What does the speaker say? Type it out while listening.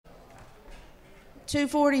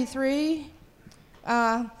243.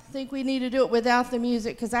 I think we need to do it without the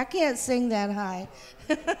music because I can't sing that high.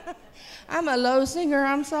 I'm a low singer,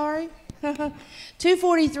 I'm sorry.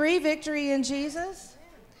 243, Victory in Jesus.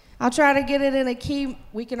 I'll try to get it in a key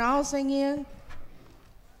we can all sing in.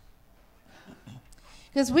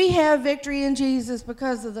 Because we have victory in Jesus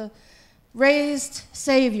because of the raised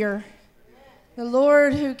Savior, the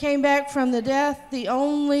Lord who came back from the death, the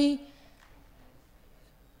only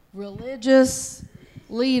religious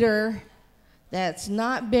leader that's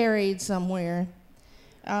not buried somewhere.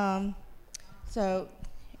 And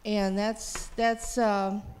that's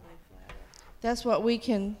what we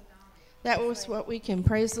can. That was what we can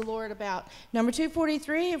praise the Lord about. Number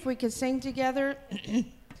 243, if we could sing together.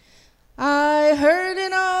 I heard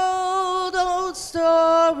an old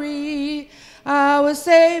story, our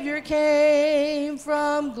Savior came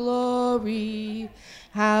from glory,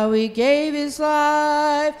 how he gave his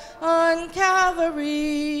life on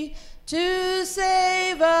Calvary to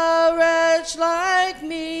save a wretch like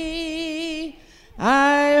me.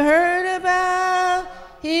 I heard about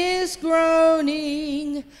his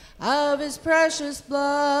groaning, of his precious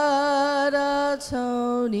blood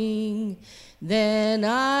atoning. Then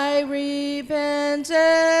I repented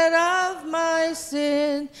of my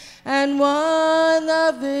sin and won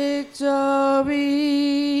the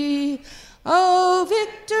victory. Oh,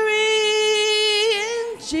 victory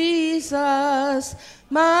in Jesus,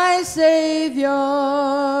 my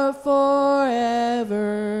Savior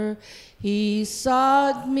forever. He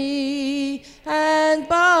sought me and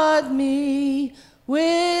bought me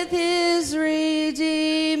with his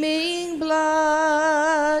redeeming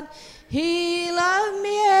blood. He loved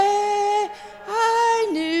me ere I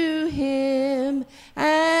knew him,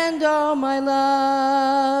 and all my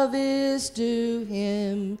love is due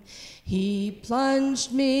him. He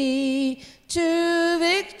plunged me to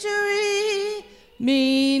victory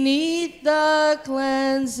beneath the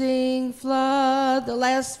cleansing flood. The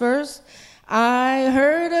last verse. I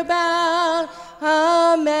heard about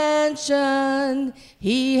a mansion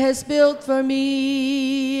he has built for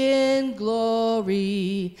me in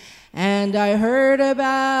glory. And I heard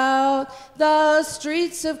about the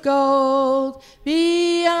streets of gold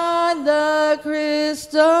beyond the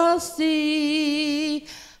crystal sea,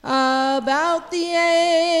 about the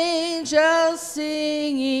angels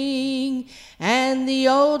singing and the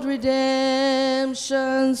old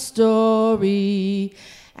redemption story.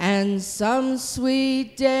 And some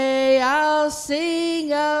sweet day I'll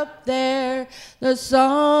sing up there the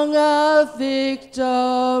song of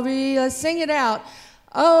victory. Let's sing it out.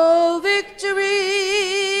 Oh,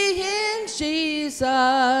 victory in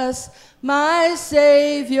Jesus, my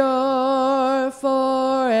Savior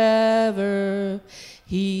forever.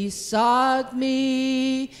 He sought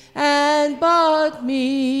me and bought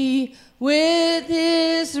me with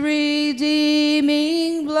his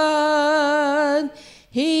redeeming blood.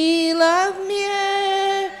 He loved me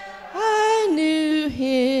ere I knew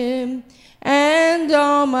him, and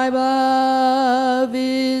all my love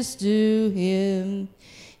is due him.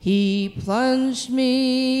 He plunged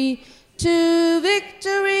me to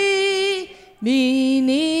victory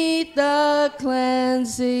beneath the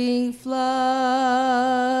cleansing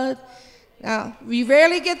flood. Now, we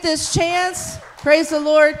rarely get this chance, praise the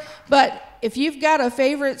Lord, but if you've got a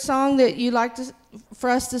favorite song that you'd like for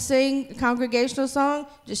us to sing, a congregational song,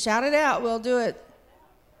 just shout it out. We'll do it.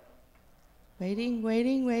 Waiting,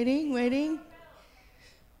 waiting, waiting, waiting.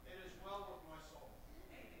 It is well with my soul.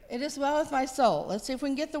 It is well with my soul. Let's see if we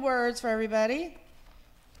can get the words for everybody.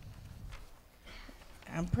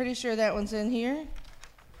 I'm pretty sure that one's in here.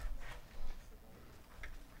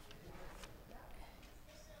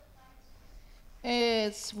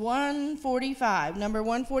 It's 145. Number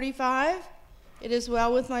 145. It is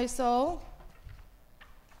well with my soul.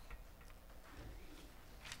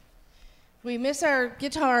 We miss our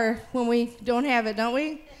guitar when we don't have it, don't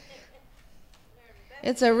we?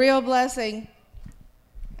 It's a real blessing.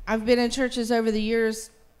 I've been in churches over the years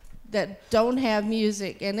that don't have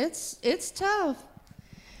music, and it's tough.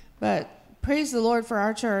 But praise the Lord for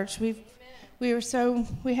our church. We have so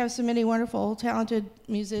many wonderful, talented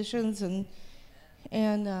musicians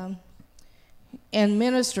and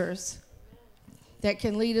ministers that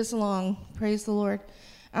can lead us along. Praise the Lord.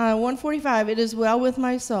 145. It is well with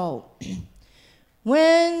my soul.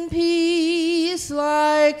 When peace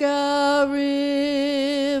like a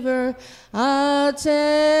river attendeth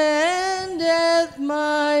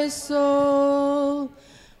my soul,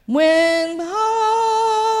 when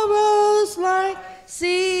sorrows like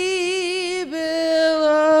sea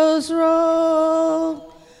billows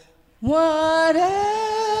roll, whatever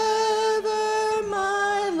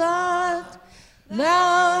my lot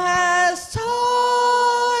Thou hast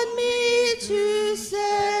taught me to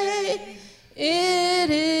say, it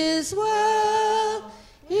is well,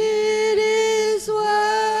 it is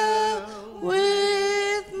well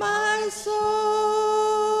with my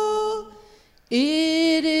soul.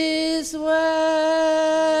 It is well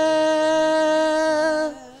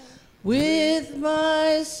with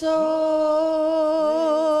my soul.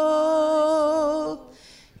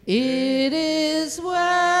 It is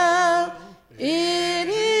well, it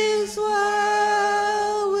is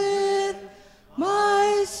well with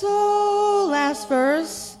my soul. Last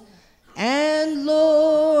verse. And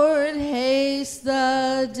Lord, haste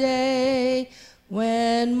the day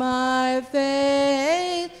when my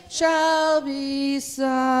faith shall be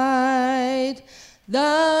sight.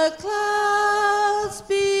 The clouds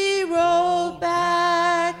be rolled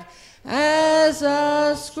back as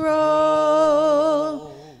a scroll.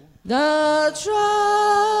 The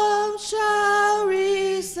trump shall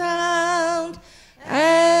resound,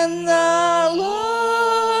 and the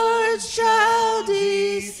Lord shall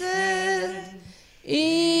descend.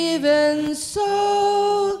 Even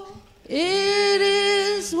so, it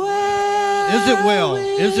is well. Is it well?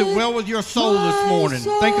 Is it well with your soul this morning?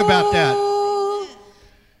 Think about that.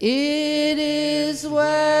 It is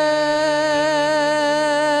well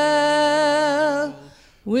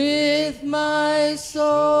with my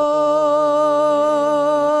soul.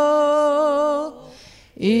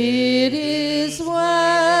 It is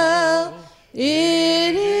well,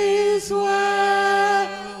 it is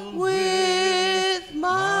well with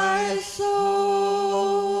my soul.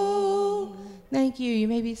 Thank you. You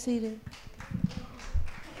may be seated.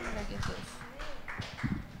 Where did I get this?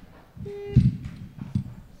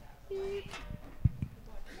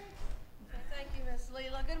 Thank you, Miss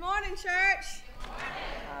Leela. Good morning, church.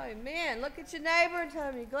 Oh, amen. Look at your neighbor and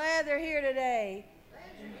tell them you're glad they're here today.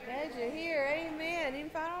 Glad you're here. Amen. Even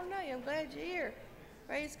if I don't know you, I'm glad you're here.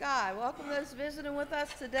 Praise God. Welcome those visiting with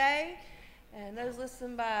us today and those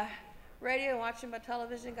listening by radio and watching by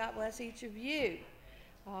television. God bless each of you.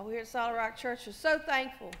 We here at Solid Rock Church are so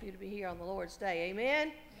thankful for you to be here on the Lord's Day.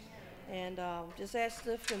 Amen. And just ask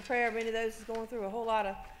lift in prayer. Many of those is going through a whole lot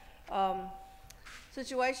of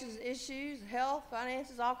situations, issues, health,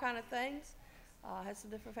 finances, all kind of things. Had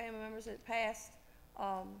some different family members that passed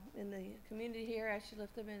in the community here. I should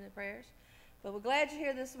lift them in the prayers. But we're glad you're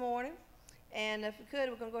here this morning. And if we could,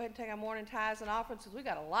 we're going to go ahead and take our morning tithes and offerings because we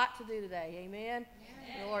got a lot to do today. Amen.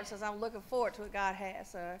 And the Lord says, I'm looking forward to what God has.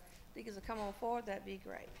 So deacons will come on forward. That'd be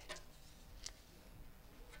great.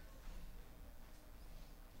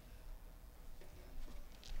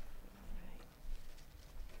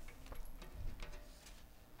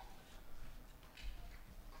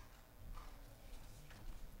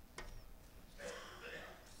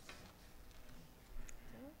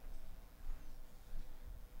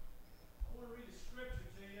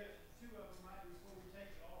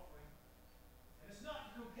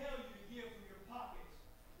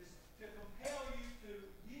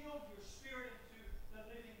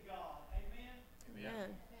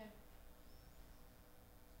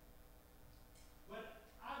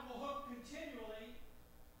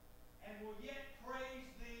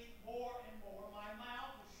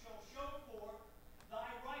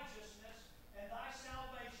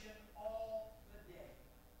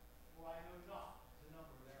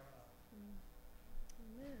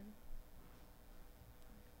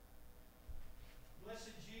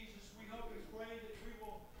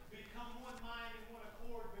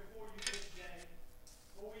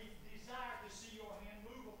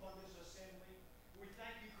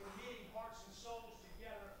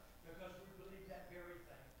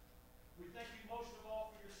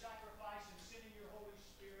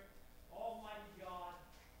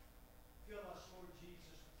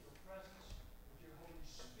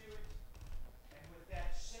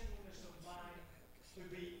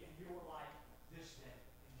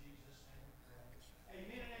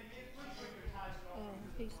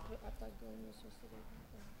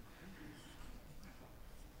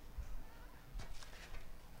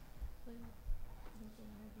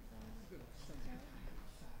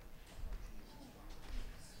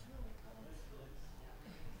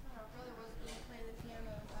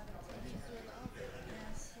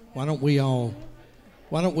 Why don't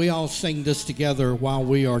we all sing this together while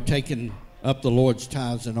we are taking up the Lord's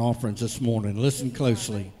tithes and offerings this morning? Listen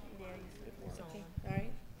closely.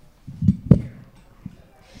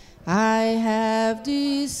 I have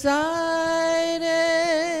decided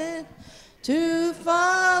to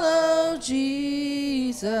follow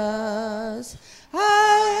Jesus.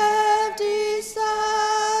 I have decided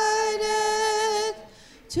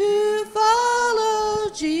to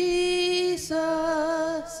follow Jesus.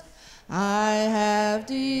 I have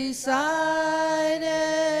decided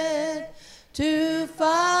to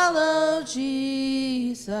follow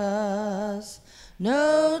Jesus.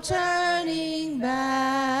 No turning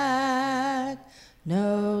back,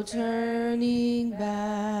 no turning back.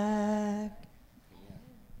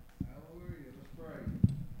 Hallelujah. Let's pray.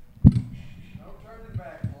 No turning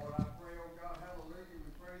back, Lord. I pray, oh God, hallelujah.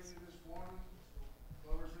 We praise you this morning.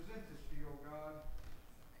 Lord, we present this to you, oh God,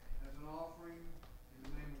 as an offering in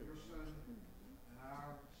the name of your Son and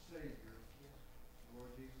our Savior,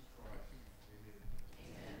 Lord Jesus Christ. Amen.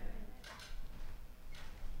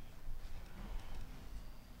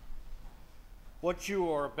 What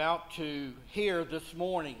you are about to hear this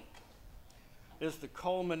morning is the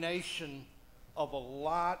culmination of a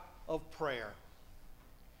lot of prayer.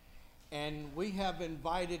 And we have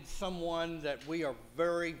invited someone that we are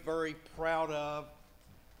very, very proud of.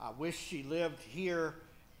 I wish she lived here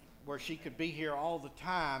where she could be here all the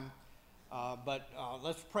time, but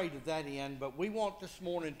let's pray to that end. But we want this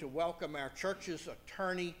morning to welcome our church's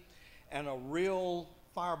attorney and a real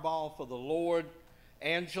fireball for the Lord,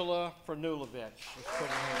 Angela Franulovich. Let's put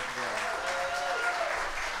her hands together.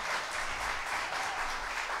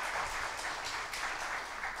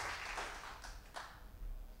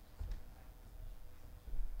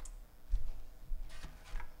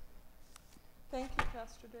 Thank you,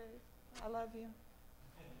 Pastor Dave. I love you.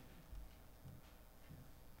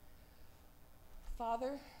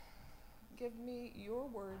 Father, give me your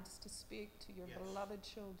words to speak to your beloved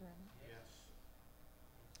children. Yes.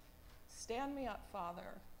 Stand me up,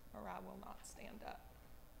 Father, or I will not stand up.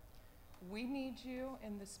 We need you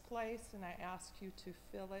in this place, and I ask you to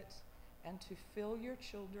fill it and to fill your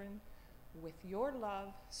children with your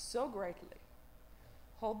love so greatly.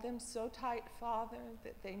 Hold them so tight, Father,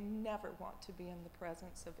 that they never want to be in the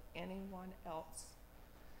presence of anyone else.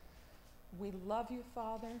 We love you,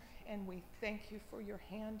 Father, and we thank you for your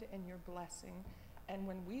hand and your blessing. And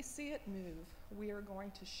when we see it move, we are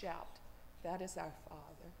going to shout, that is our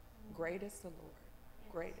Father. Great is the Lord.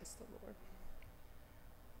 Great is the Lord.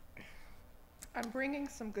 I'm bringing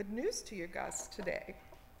some good news to you guys today.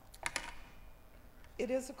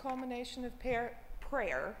 It is a culmination of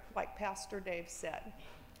prayer, like Pastor Dave said,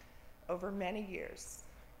 over many years.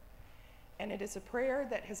 And it is a prayer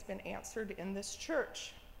that has been answered in this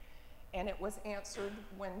church. And it was answered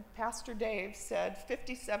when Pastor Dave said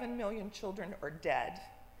 57 million children are dead,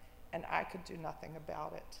 and I could do nothing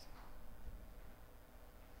about it.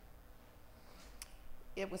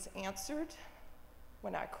 It was answered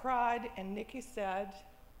when I cried and Nikki said,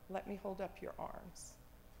 let me hold up your arms.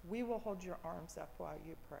 We will hold your arms up while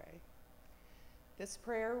you pray. This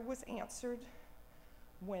prayer was answered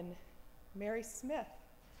when Mary Smith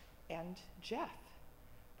and Jeff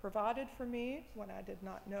provided for me when I did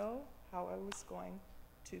not know how I was going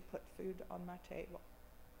to put food on my table.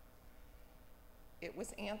 It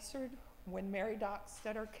was answered when Mary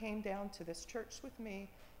Dockstetter came down to this church with me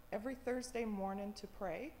every Thursday morning to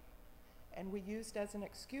pray, and we used as an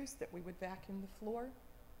excuse that we would vacuum the floor.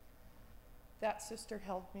 That sister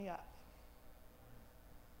held me up.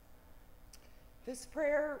 This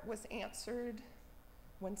prayer was answered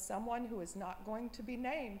when someone who is not going to be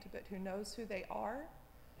named, but who knows who they are,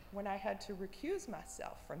 when I had to recuse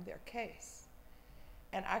myself from their case.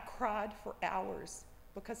 And I cried for hours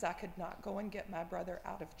because I could not go and get my brother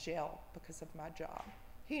out of jail because of my job.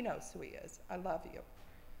 He knows who he is. I love you.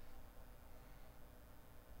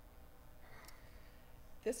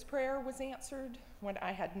 This prayer was answered when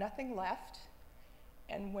I had nothing left,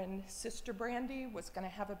 and when Sister Brandy was going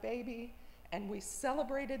to have a baby, and we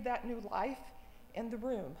celebrated that new life in the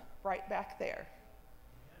room right back there.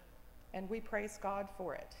 And we praise God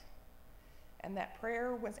for it. And that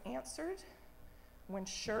prayer was answered when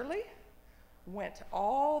Shirley went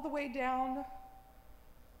all the way down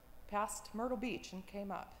past Myrtle Beach and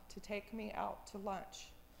came up to take me out to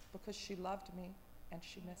lunch because she loved me and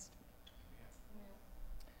she missed me.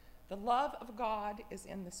 The love of God is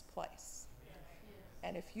in this place.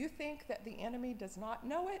 And if you think that the enemy does not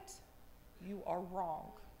know it, you are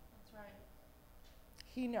wrong. That's right.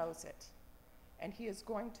 He knows it. And he is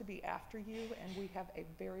going to be after you, and we have a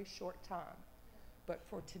very short time. But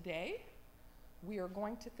for today, we are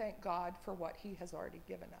going to thank God for what he has already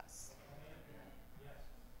given us.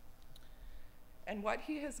 And what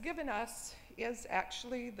he has given us is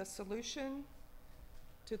actually the solution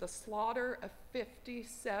to the slaughter of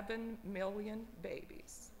 57 million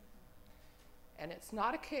babies. And it's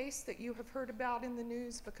not a case that you have heard about in the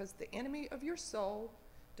news because the enemy of your soul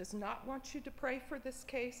does not want you to pray for this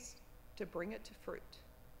case to bring it to fruit.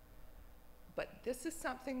 But this is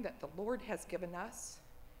something that the Lord has given us,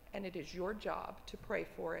 and it is your job to pray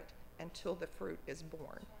for it until the fruit is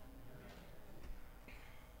born.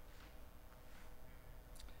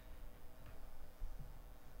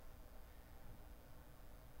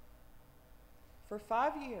 For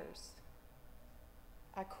 5 years,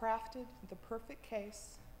 I crafted the perfect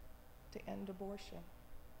case to end abortion.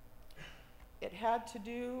 It had to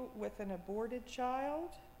do with an aborted child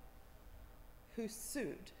who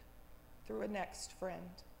sued through a next friend.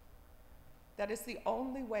 That is the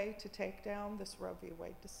only way to take down this Roe v.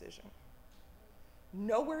 Wade decision.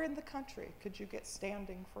 Nowhere in the country could you get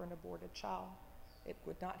standing for an aborted child. It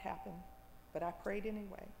would not happen, but I prayed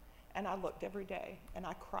anyway, and I looked every day, and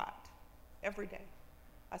I cried every day.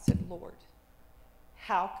 I said, Lord,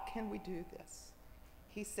 how can we do this?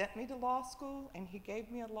 He sent me to law school, and he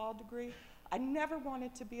gave me a law degree. I never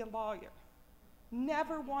wanted to be a lawyer.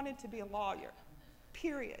 Never wanted to be a lawyer,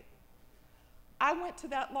 period. I went to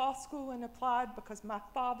that law school and applied because my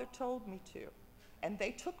father told me to. And they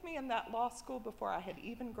took me in that law school before I had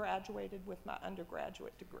even graduated with my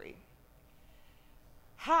undergraduate degree.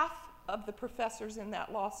 Half of the professors in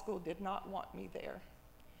that law school did not want me there.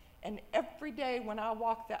 And every day when I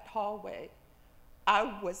walked that hallway,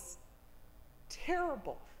 I was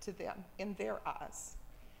terrible to them in their eyes.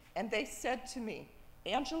 And they said to me,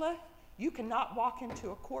 Angela, you cannot walk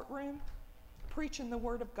into a courtroom preaching the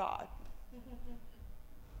word of God.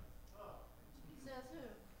 Says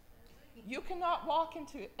who? You cannot walk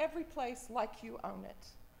into every place like you own it.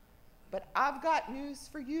 But I've got news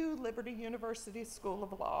for you, Liberty University School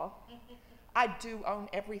of Law. I do own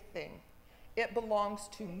everything. It belongs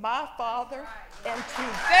to my father and to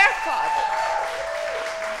their father.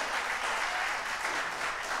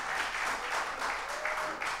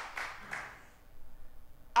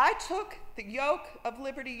 I took the yoke of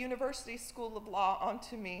Liberty University School of Law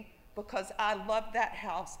onto me because I love that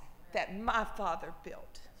house that my father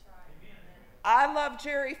built. I love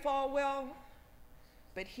Jerry Falwell,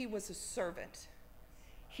 but he was a servant.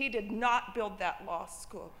 He did not build that law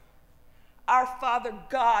school. Our Father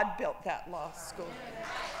God built that law school.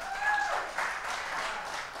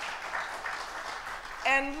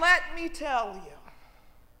 And let me tell you,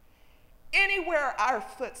 anywhere our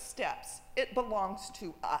footsteps, it belongs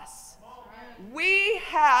to us. We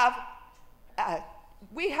have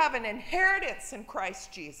an inheritance in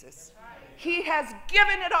Christ Jesus. He has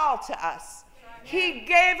given it all to us. He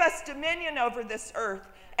gave us dominion over this earth,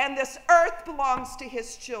 and this earth belongs to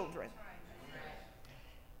his children.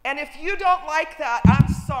 And if you don't like that,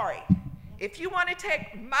 I'm sorry. If you want to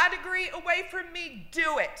take my degree away from me,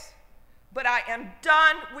 do it. But I am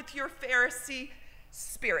done with your Pharisee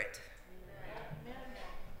spirit.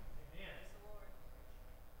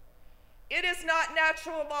 It is not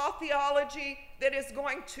natural law theology that is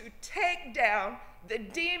going to take down the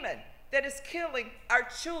demon that is killing our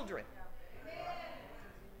children.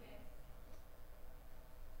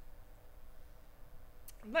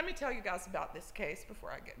 Let me tell you guys about this case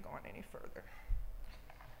before I get going any further.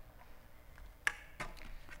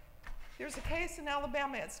 There's a case in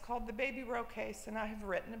Alabama, it's called the Baby Roe case, and I have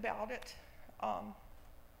written about it.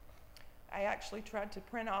 I actually tried to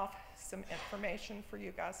print off some information for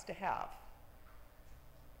you guys to have,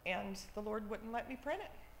 and the Lord wouldn't let me print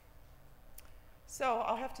it. So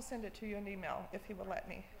I'll have to send it to you in email if he will let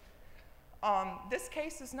me. This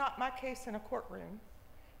case is not my case in a courtroom.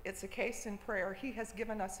 It's a case in prayer. He has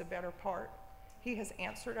given us a better part. He has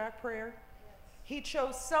answered our prayer. He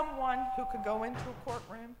chose someone who could go into a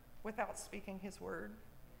courtroom without speaking his word,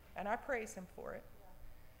 and I praise him for it.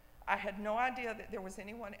 I had no idea that there was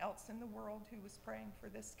anyone else in the world who was praying for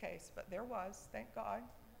this case, but there was, thank God.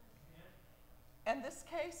 And this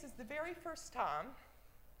case is the very first time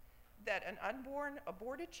that an unborn,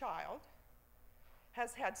 aborted child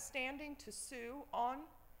has had standing to sue on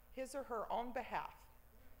his or her own behalf.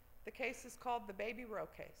 The case is called the Baby Roe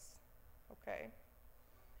case, okay?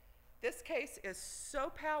 This case is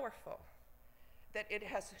so powerful that it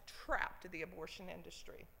has trapped the abortion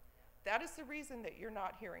industry. That is the reason that you're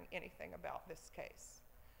not hearing anything about this case.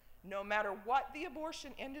 No matter what the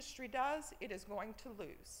abortion industry does, it is going to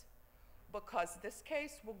lose, because this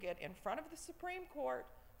case will get in front of the Supreme Court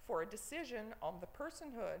for a decision on the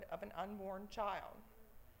personhood of an unborn child.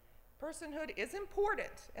 Personhood is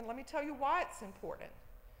important, and let me tell you why it's important.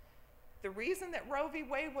 The reason that Roe v.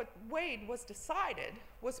 Wade was decided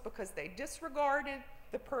was because they disregarded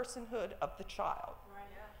the personhood of the child. Right.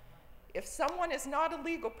 If someone is not a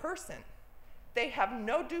legal person, they have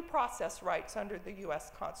no due process rights under the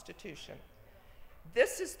U.S. Constitution.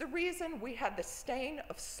 This is the reason we had the stain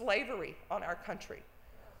of slavery on our country,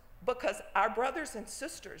 because our brothers and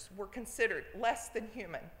sisters were considered less than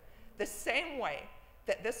human, the same way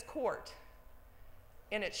that this court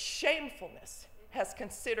in its shamefulness, has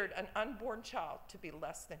considered an unborn child to be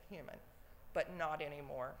less than human, but not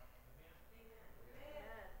anymore.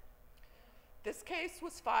 This case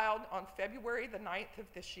was filed on February the 9th of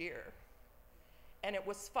this year, and it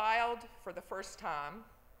was filed for the first time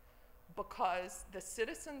because the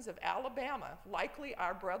citizens of Alabama, likely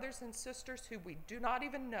our brothers and sisters who we do not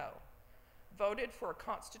even know, voted for a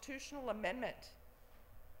constitutional amendment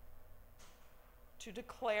to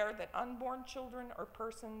declare that unborn children are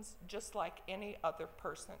persons just like any other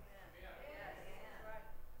person.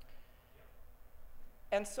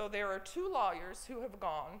 And so there are two lawyers who have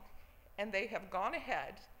gone, and they have gone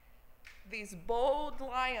ahead, these bold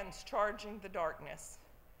lions charging the darkness,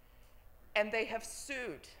 and they have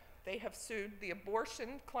sued. They have sued the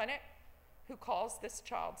abortion clinic who caused this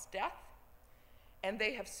child's death, and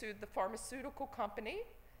they have sued the pharmaceutical company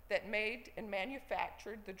that made and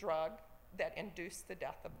manufactured the drug that induced the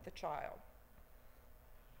death of the child.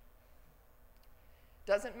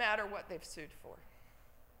 Doesn't matter what they've sued for.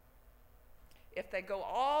 If they go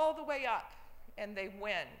all the way up and they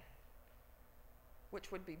win, which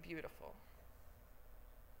would be beautiful,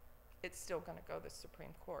 it's still going to go to the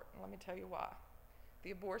Supreme Court. And let me tell you why.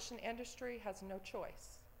 The abortion industry has no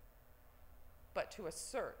choice but to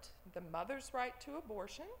assert the mother's right to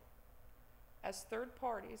abortion as third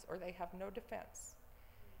parties, or they have no defense.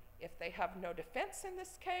 If they have no defense in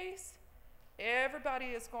this case, everybody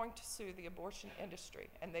is going to sue the abortion industry,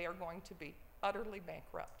 and they are going to be utterly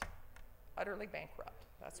bankrupt. Utterly bankrupt.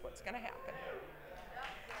 That's what's going to happen.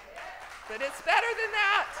 But it's better than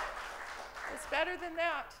that. It's better than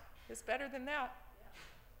that. It's better than that.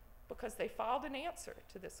 Because they filed an answer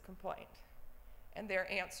to this complaint. And their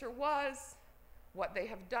answer was, what they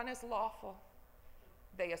have done is lawful.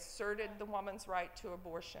 They asserted the woman's right to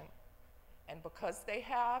abortion. And because they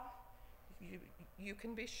have, you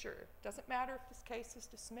can be sure. Doesn't matter if this case is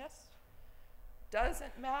dismissed.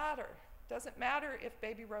 Doesn't matter. Doesn't matter if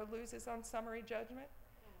Baby Roe loses on summary judgment.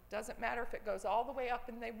 Doesn't matter if it goes all the way up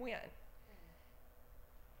and they win.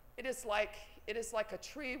 It is like a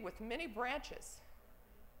tree with many branches,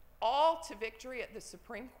 all to victory at the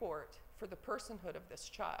Supreme Court for the personhood of this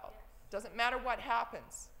child. Doesn't matter what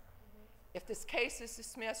happens. If this case is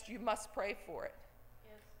dismissed, you must pray for it.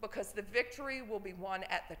 Because the victory will be won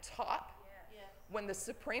at the top when the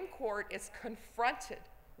Supreme Court is confronted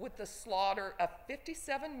with the slaughter of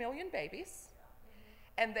 57 million babies,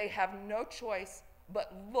 and they have no choice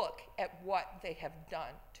but look at what they have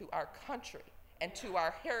done to our country and to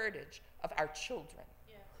our heritage of our children.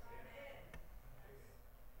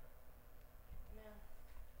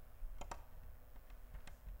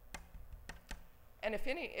 And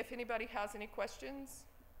if anybody has any questions,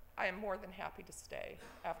 I am more than happy to stay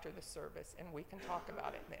after the service, and we can talk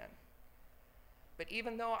about it then. But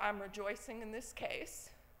even though I'm rejoicing in this case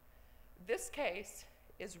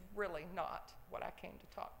is really not what I came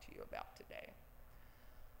to talk to you about today.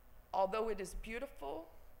 Although it is beautiful,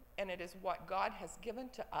 and it is what God has given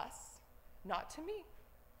to us, not to me.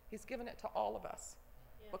 He's given it to all of us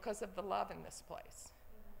because of the love in this place.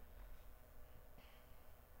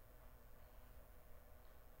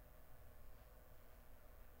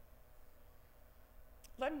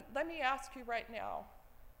 Let me ask you right now,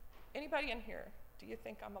 anybody in here, do you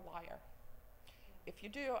think I'm a liar? If you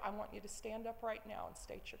do, I want you to stand up right now and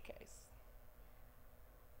state your case.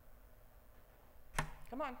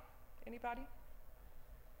 Come on, anybody?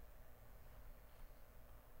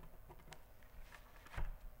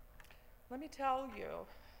 Let me tell you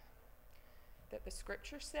that the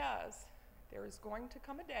scripture says there is going to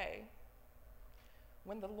come a day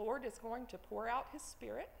when the Lord is going to pour out his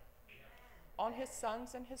Spirit on his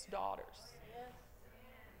sons and his daughters.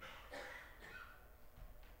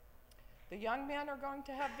 The young men are going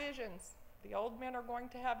to have visions. The old men are going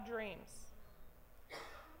to have dreams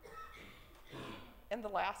in the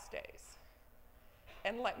last days.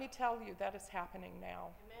 And let me tell you, that is happening now.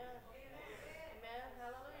 Amen. Amen.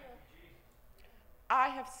 Hallelujah. I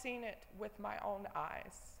have seen it with my own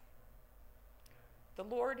eyes. The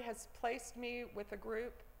Lord has placed me with a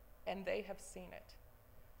group, and they have seen it.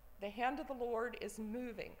 The hand of the Lord is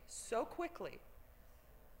moving so quickly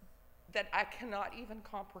that I cannot even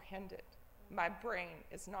comprehend it. My brain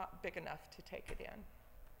is not big enough to take it in.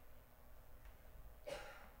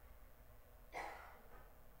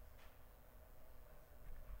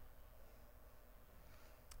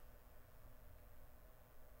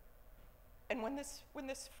 And when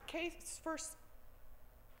this case first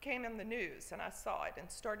came in the news and I saw it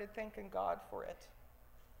and started thanking God for it,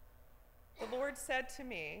 the Lord said to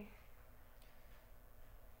me,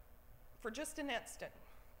 for just an instant,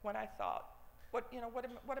 when I thought, What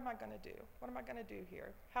am I going to do? What am I going to do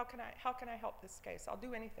here? How can I help this case? I'll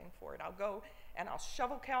do anything for it. I'll go and I'll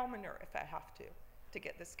shovel cow manure if I have to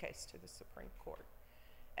get this case to the Supreme Court.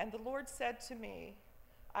 And the Lord said to me,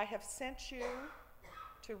 I have sent you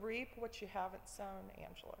to reap what you haven't sown,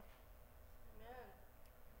 Angela. Amen.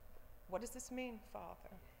 What does this mean,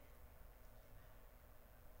 Father?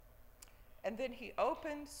 And then he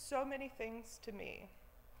opened so many things to me.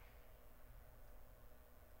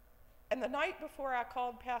 And the night before I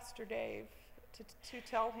called Pastor Dave to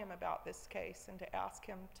tell him about this case and to ask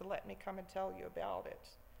him to let me come and tell you about it.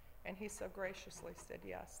 And he so graciously said,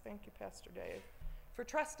 yes, thank you, Pastor Dave, for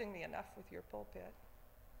trusting me enough with your pulpit.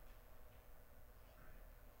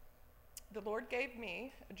 The Lord gave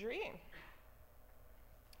me a dream.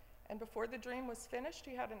 And before the dream was finished,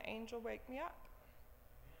 he had an angel wake me up.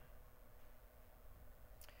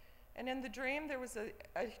 And in the dream, there was a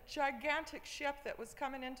gigantic ship that was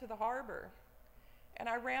coming into the harbor. And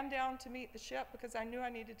I ran down to meet the ship because I knew I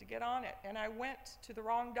needed to get on it. And I went to the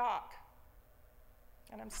wrong dock.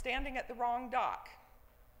 And I'm standing at the wrong dock.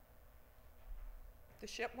 The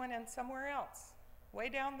ship went in somewhere else, way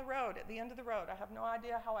down the road, at the end of the road. I have no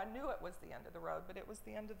idea how I knew it was the end of the road, but it was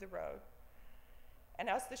the end of the road. And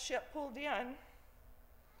as the ship pulled in,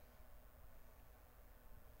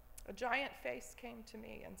 a giant face came to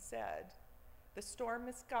me and said, the storm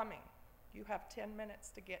is coming. You have 10 minutes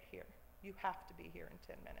to get here. You have to be here in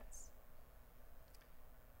 10 minutes.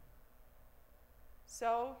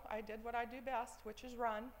 So I did what I do best, which is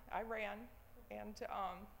run. I ran, and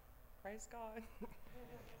praise God.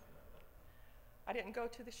 I didn't go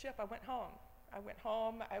to the ship. I went home.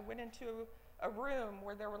 I went into a room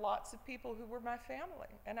where there were lots of people who were my family.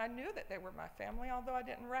 And I knew that they were my family, although I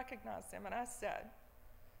didn't recognize them. And I said,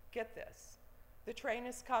 get this. The train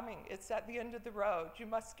is coming. It's at the end of the road. You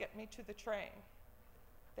must get me to the train.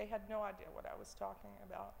 They had no idea what I was talking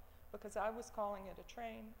about because I was calling it a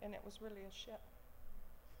train and it was really a ship.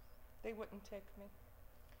 They wouldn't take me.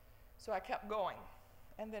 So I kept going.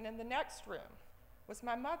 And then in the next room was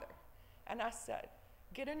my mother. And I said,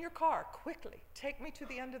 get in your car quickly. Take me to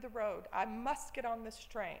the end of the road. I must get on this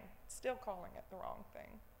train. Still calling it the wrong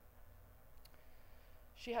thing.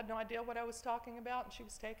 She had no idea what I was talking about, and she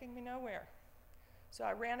was taking me nowhere. So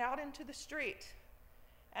I ran out into the street,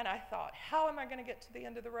 and I thought, how am I going to get to the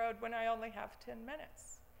end of the road when I only have 10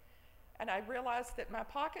 minutes? And I realized that my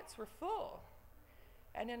pockets were full.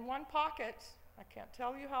 And in one pocket, I can't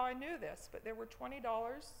tell you how I knew this, but there were $20.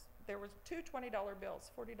 There were two $20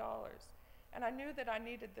 bills, $40. And I knew that I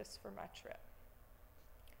needed this for my trip.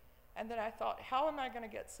 And then I thought, how am I going to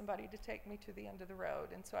get somebody to take me to the end of the road?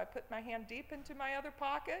 And so I put my hand deep into my other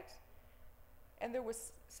pocket, and there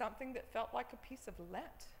was something that felt like a piece of lint.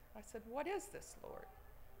 I said, what is this, Lord?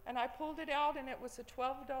 And I pulled it out, and it was a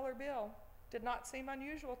 $12 bill. Did not seem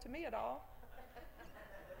unusual to me at all.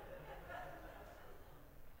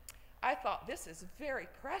 I thought, this is very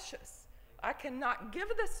precious. I cannot give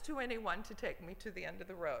this to anyone to take me to the end of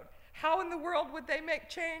the road. How in the world would they make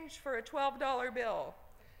change for a $12 bill?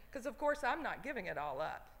 Because, of course, I'm not giving it all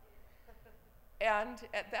up. And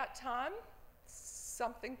at that time,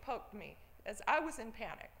 something poked me as I was in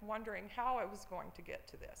panic, wondering how I was going to get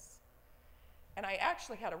to this. And I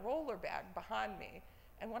actually had a roller bag behind me.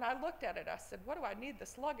 And when I looked at it, I said, what do I need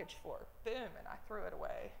this luggage for? Boom, and I threw it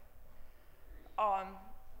away.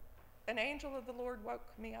 An angel of the Lord woke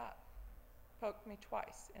me up, poked me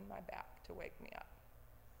twice in my back to wake me up.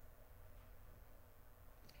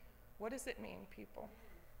 What does it mean, people?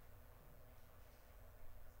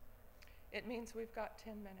 It means we've got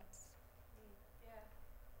 10 minutes. Yeah.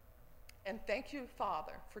 And thank you,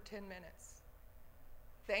 Father, for 10 minutes.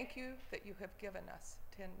 Thank you that you have given us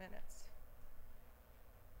 10 minutes.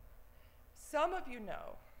 Some of you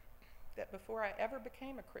know that before I ever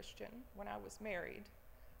became a Christian, when I was married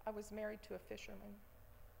to a fisherman.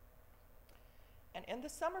 And in the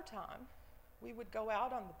summertime, we would go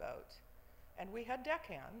out on the boat, and we had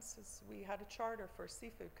deckhands, as we had a charter for a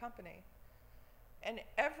seafood company. And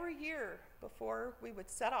every year before we would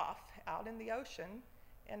set off out in the ocean,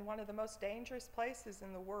 in one of the most dangerous places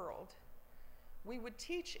in the world, we would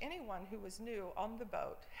teach anyone who was new on the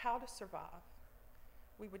boat how to survive.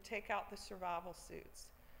 We would take out the survival suits.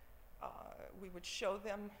 We would show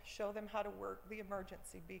them how to work the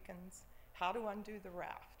emergency beacons, how to undo the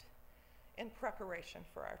raft in preparation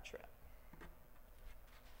for our trip.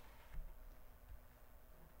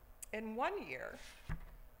 In one year,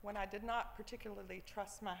 when I did not particularly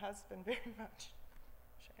trust my husband very much,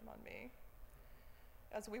 shame on me,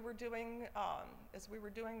 as we were doing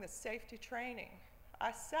the safety training,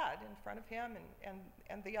 I sat in front of him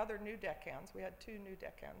and the other new deckhands. We had 2 new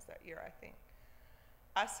deckhands that year, I think.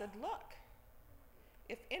 I said, look,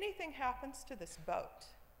 if anything happens to this boat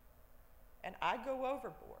and I go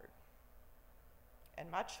overboard and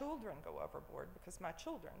my children go overboard, because my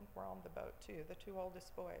children were on the boat too, the 2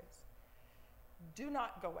 oldest boys, do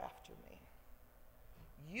not go after me.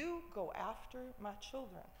 You go after my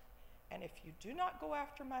children. And if you do not go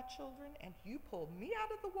after my children and you pull me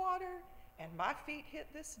out of the water and my feet hit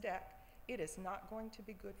this deck, it is not going to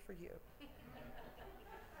be good for you.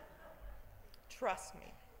 Trust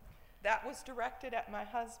me. That was directed at my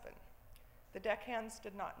husband. The deckhands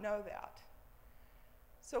did not know that.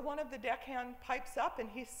 So one of the deckhand pipes up and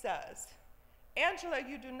he says, Angela,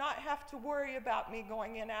 you do not have to worry about me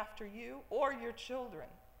going in after you or your children.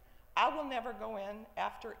 I will never go in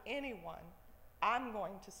after anyone. I'm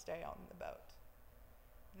going to stay on the boat.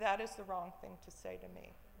 That is the wrong thing to say to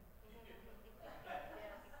me.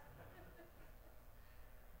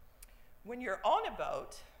 When you're on a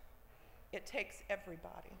boat, it takes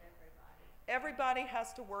everybody. Everybody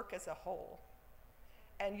has to work as a whole.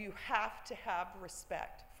 And you have to have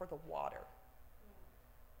respect for the water.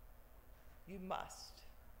 You must.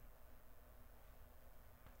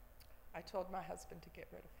 I told my husband to get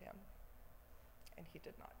rid of him, and he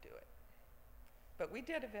did not do it. But we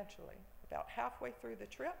did eventually. About halfway through the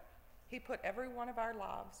trip, he put every one of our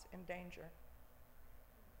lives in danger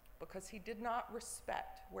because he did not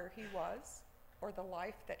respect where he was or the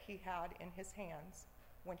life that he had in his hands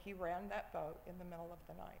when he ran that boat in the middle of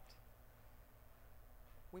the night.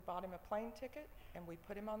 We bought him a plane ticket, and we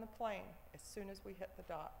put him on the plane as soon as we hit the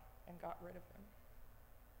dock and got rid of him.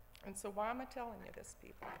 And so why am I telling you this,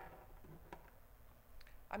 people?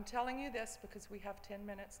 I'm telling you this because we have 10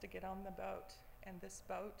 minutes to get on the boat, and this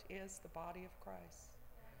boat is the body of Christ.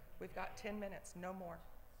 We've got 10 minutes, no more.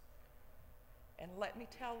 And let me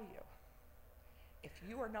tell you, if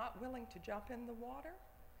you are not willing to jump in the water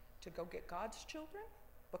to go get God's children,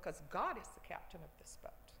 because God is the captain of this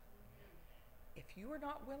boat, if you are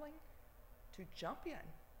not willing to jump in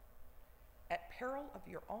at peril of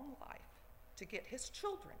your own life to get his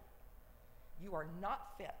children, you are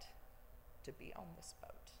not fit to be on this boat.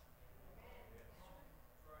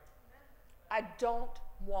 I don't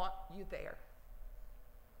want you there.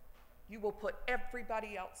 You will put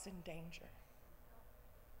everybody else in danger.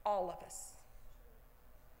 All of us.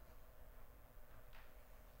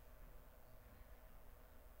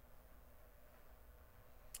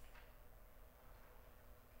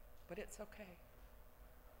 But it's okay.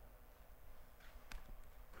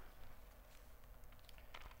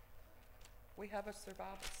 We have a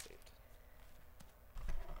survival suit.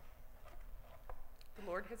 The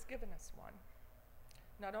Lord has given us one.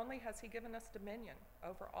 Not only has he given us dominion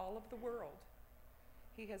over all of the world,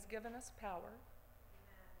 he has given us power.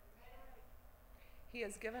 He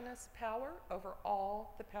has given us power over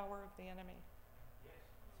all the power of the enemy,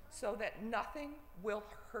 so that nothing will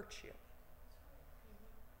hurt you.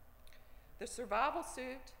 The survival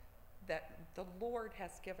suit that the Lord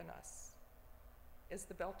has given us is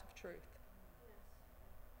the belt of truth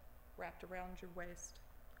wrapped around your waist.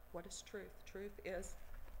 What is truth? Truth is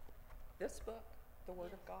this book, the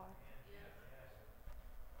Word of God.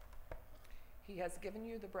 He has given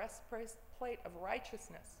you the breastplate of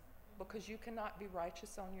righteousness because you cannot be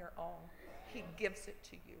righteous on your own. He gives it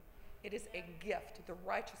to you. It is a gift, the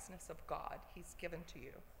righteousness of God he's given to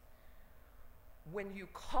you. When you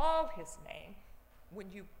call his name, when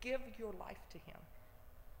you give your life to him,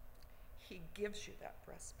 he gives you that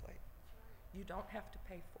breastplate. You don't have to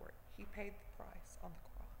pay for it. He paid the price on the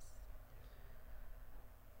cross.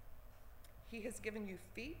 He has given you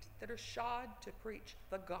feet that are shod to preach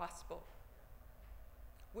the gospel,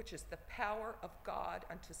 which is the power of God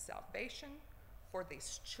unto salvation for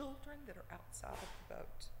these children that are outside of the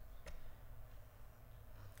boat.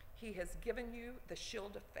 He has given you the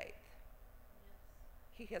shield of faith.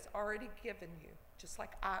 He has already given you, just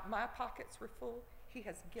like my pockets were full, he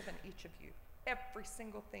has given each of you every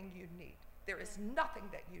single thing you need. There is nothing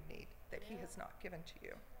that you need that he has not given to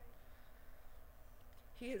you.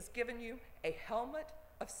 He has given you a helmet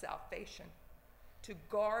of salvation to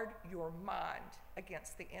guard your mind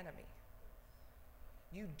against the enemy.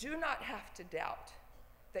 You do not have to doubt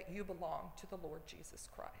that you belong to the Lord Jesus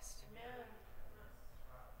Christ. Amen.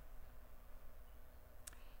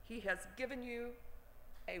 He has given you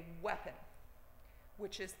a weapon,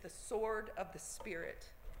 which is the sword of the Spirit,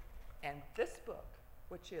 and this book,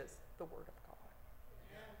 which is the Word of God.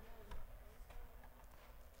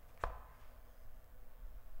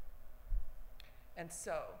 And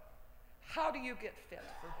so, how do you get fit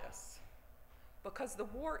for this? Because the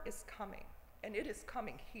war is coming, and it is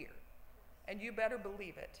coming here, and you better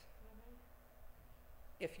believe it.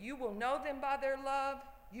 If you will know them by their love,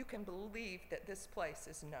 you can believe that this place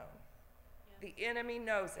is known. The enemy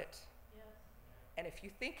knows it. And if you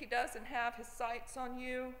think he doesn't have his sights on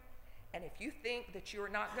you, and if you think that you're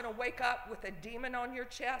not going to wake up with a demon on your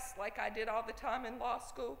chest like I did all the time in law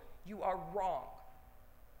school, you are wrong.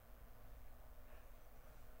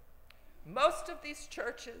 Most of these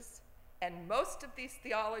churches and most of these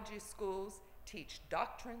theology schools teach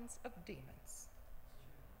doctrines of demons.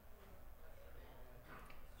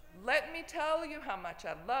 Let me tell you how much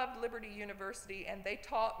I loved Liberty University, and they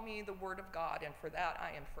taught me the Word of God, and for that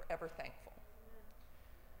I am forever thankful.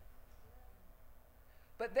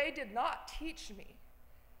 But they did not teach me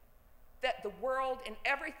that the world and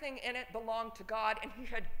everything in it belonged to God, and he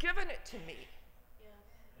had given it to me.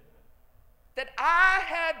 That I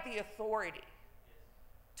had the authority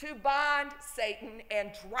to bind Satan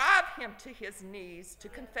and drive him to his knees to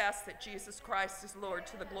confess that Jesus Christ is Lord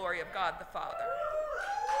to the glory of God the Father.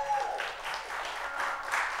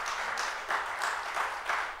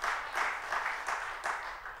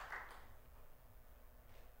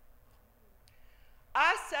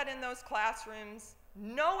 I sat in those classrooms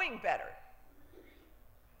knowing better.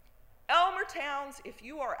 Elmer Towns, if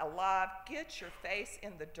you are alive, get your face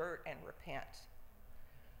in the dirt and repent.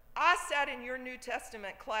 I sat in your New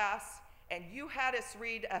Testament class and you had us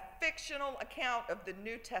read a fictional account of the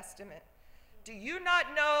New Testament. Do you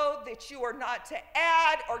not know that you are not to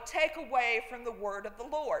add or take away from the word of the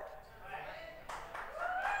Lord?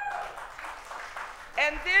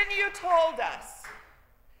 And then you told us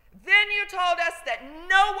that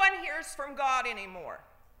no one hears from God anymore.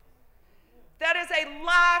 That is a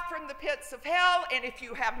lie from the pits of hell, and if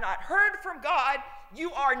you have not heard from God,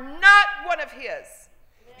 you are not one of his.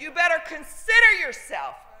 You better consider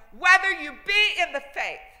yourself whether you be in the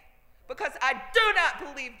faith, because I do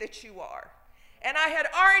not believe that you are. And I had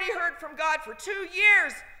already heard from God for 2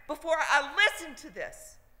 years before I listened to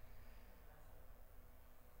this.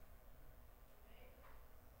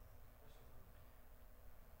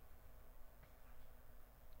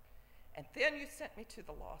 And then you sent me to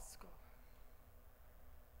the law school.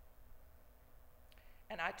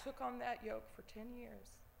 And I took on that yoke for 10 years.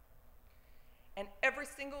 And every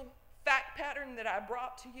single fact pattern that I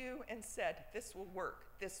brought to you and said, this will work,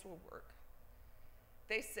 this will work.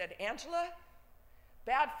 They said, Angela,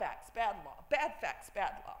 bad facts, bad law, bad facts,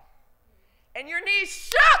 bad law. And your knees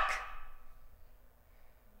shook.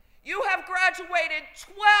 You have graduated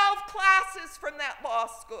 12 classes from that law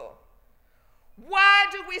school. Why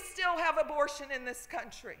do we still have abortion in this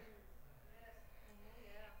country?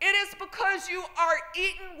 It is because you are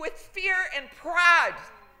eaten with fear and pride.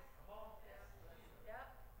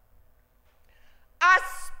 I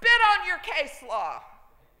spit on your case law.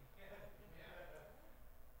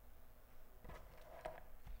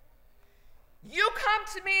 You come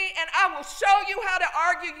to me and I will show you how to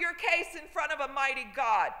argue your case in front of a mighty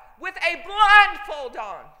God with a blindfold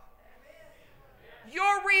on.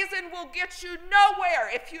 Your reason will get you nowhere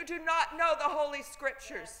if you do not know the Holy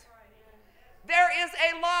Scriptures. There is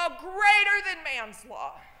a law greater than man's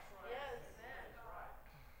law.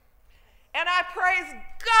 And I praise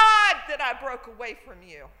God that I broke away from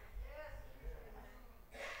you.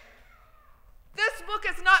 This book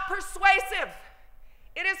is not persuasive.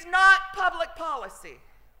 It is not public policy.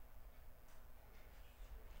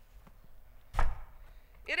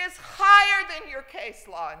 It is higher than your case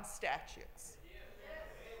law and statutes.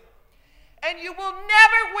 And you will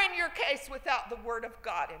never win your case without the Word of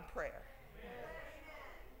God in prayer.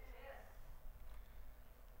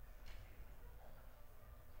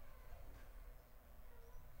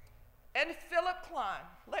 And Philip Klein,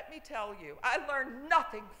 let me tell you, I learned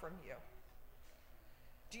nothing from you.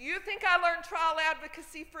 Do you think I learned trial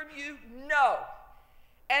advocacy from you? No.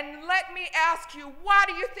 And let me ask you, why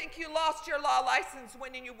do you think you lost your law license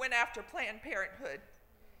when you went after Planned Parenthood?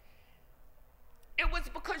 It was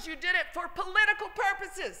because you did it for political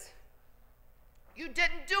purposes. You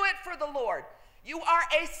didn't do it for the Lord. You are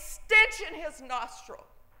a stench in his nostril.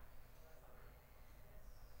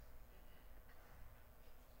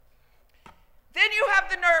 Then you have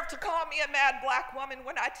the nerve to call me a mad black woman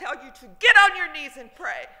when I tell you to get on your knees and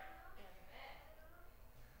pray.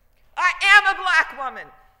 I am a black woman.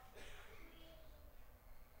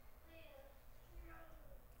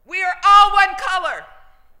 We are all one color.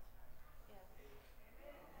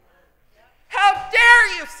 How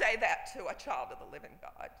dare you say that to a child of the living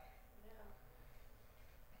God?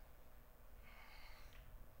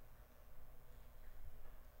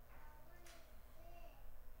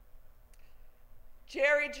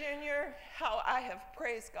 Jerry Jr., how I have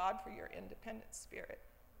praised God for your independent spirit.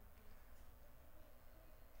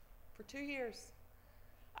 For 2 years,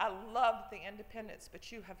 I love the independence,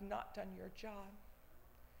 but you have not done your job.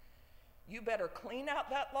 You better clean out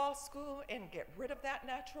that law school and get rid of that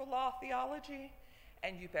natural law theology,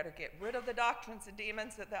 and you better get rid of the doctrines and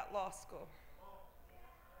demons at that law school.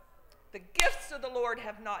 The gifts of the Lord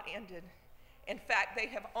have not ended. In fact, they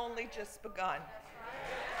have only just begun.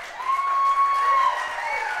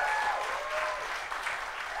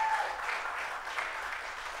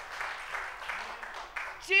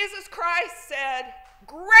 Jesus Christ said,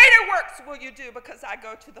 "Greater works will you do because I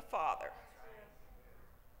go to the Father."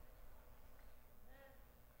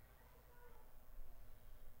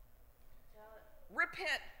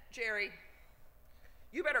 Repent, Jerry.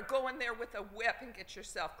 You better go in there with a whip and get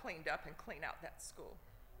yourself cleaned up and clean out that school.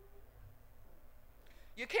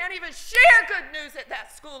 You can't even share good news at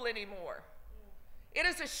that school anymore. It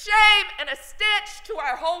is a shame and a stench to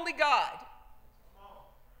our holy God.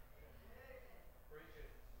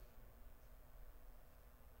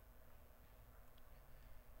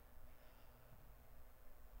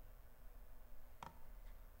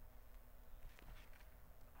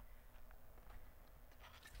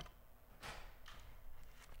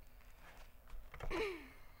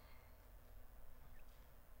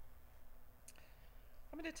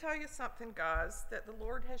 I'm going to tell you something, guys, that the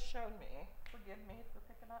Lord has shown me. Forgive me for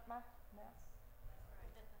picking up my mess.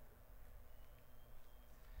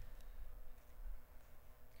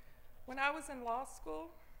 When I was in law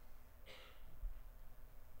school,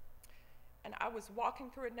 and I was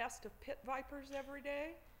walking through a nest of pit vipers every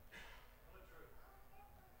day,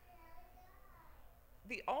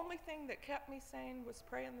 the only thing that kept me sane was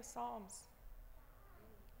praying the Psalms.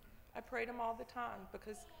 I prayed them all the time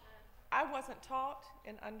because I wasn't taught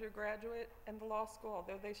in undergraduate and the law school,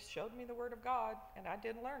 although they showed me the Word of God, and I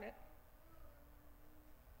did learn it,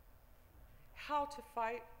 how to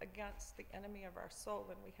fight against the enemy of our soul,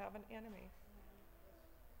 and we have an enemy.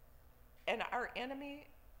 And our enemy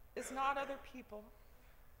is not other people.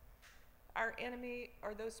 Our enemy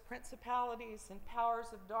are those principalities and powers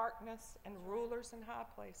of darkness and rulers in high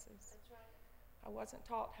places. That's right. I wasn't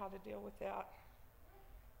taught how to deal with that.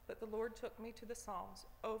 But the Lord took me to the Psalms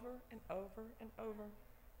over and over and over.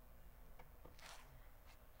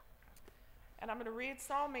 And I'm going to read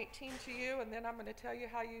Psalm 18 to you, and then I'm going to tell you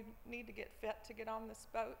how you need to get fit to get on this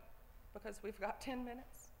boat, because we've got 10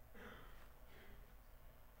 minutes.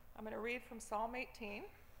 I'm going to read from Psalm 18,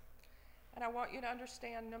 and I want you to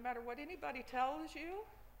understand, no matter what anybody tells you,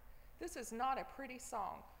 this is not a pretty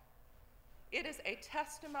song. It is a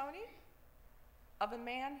testimony of a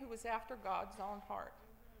man who was after God's own heart.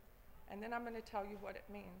 And then I'm going to tell you what it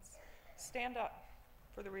means. Stand up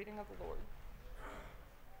for the reading of the Lord.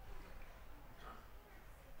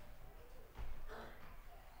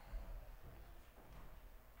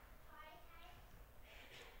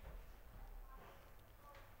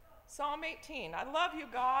 Psalm 18. I love you,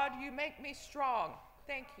 God. You make me strong.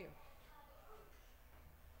 Thank you.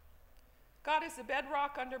 God is the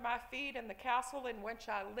bedrock under my feet and the castle in which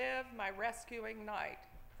I live, my rescuing night.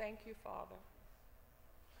 Thank you, Father.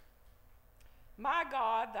 My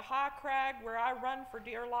God, the high crag where I run for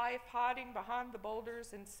dear life, hiding behind the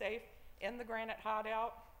boulders and safe in the granite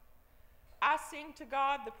hideout. I sing to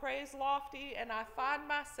God the praise lofty, and I find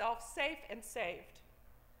myself safe and saved.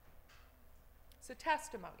 It's a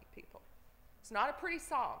testimony, people. It's not a pretty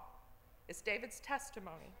song. It's David's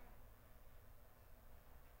testimony.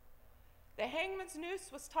 The hangman's noose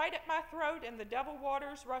was tight at my throat, and the devil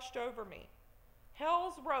waters rushed over me.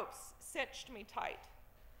 Hell's ropes cinched me tight.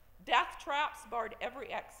 Death traps barred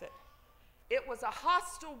every exit. It was a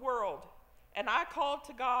hostile world, and I called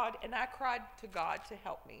to God, and I cried to God to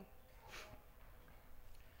help me.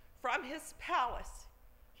 From his palace,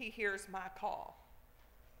 he hears my call.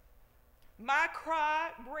 My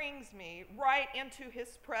cry brings me right into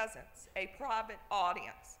his presence, a private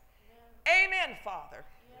audience. Amen, Father.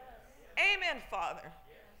 Yes. Amen, Father.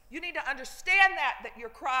 Yes. You need to understand that your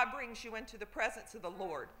cry brings you into the presence of the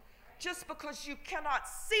Lord. Just because you cannot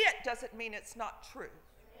see it doesn't mean it's not true.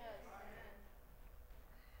 Yes.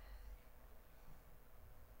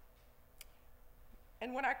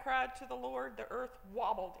 And when I cried to the Lord, the earth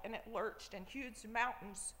wobbled and it lurched, and huge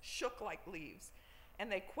mountains shook like leaves,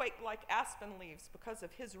 and they quaked like aspen leaves because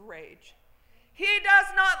of his rage. He does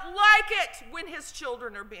not like it when his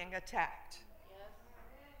children are being attacked.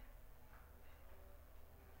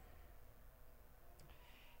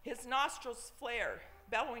 Yes. His nostrils flare,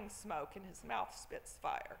 bellowing smoke, and his mouth spits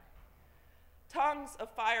fire. Tongues of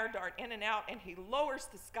fire dart in and out, and he lowers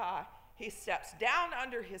the sky. He steps down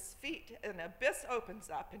under his feet, an abyss opens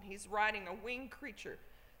up, and he's riding a winged creature,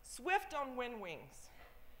 swift on wind wings.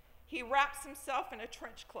 He wraps himself in a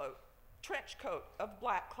trench coat, trench coat of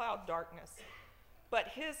black cloud darkness, but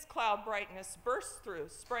his cloud brightness burst through,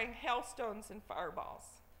 spraying hailstones and fireballs.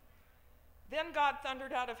 Then God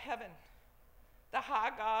thundered out of heaven. The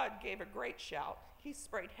high God gave a great shout. He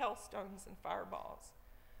sprayed hailstones and fireballs.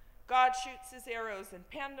 God shoots his arrows in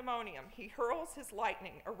pandemonium. He hurls his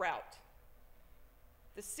lightning a rout.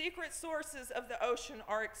 The secret sources of the ocean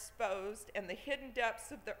are exposed, and the hidden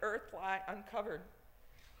depths of the earth lie uncovered.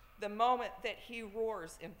 The moment that he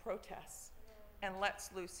roars in protest and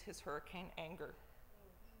lets loose his hurricane anger.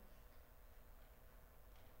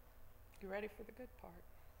 You ready for the good part?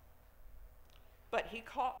 But he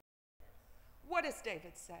caught. What does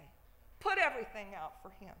David say? Put everything out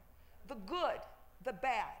for him. The good, the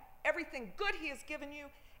bad, everything good he has given you,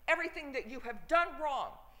 everything that you have done wrong.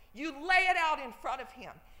 You lay it out in front of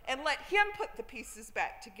him and let him put the pieces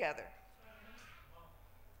back together.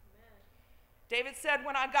 David said,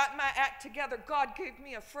 when I got my act together, God gave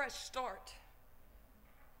me a fresh start.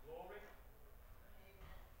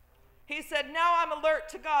 He said, now I'm alert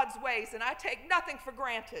to God's ways and I take nothing for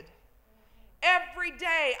granted. Every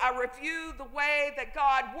day I review the way that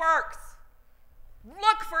God works.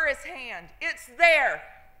 Look for his hand. It's there.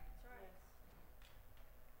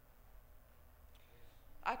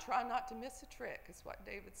 I try not to miss a trick, is what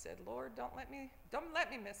David said. Lord, don't let me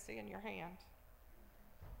miss seeing your hand.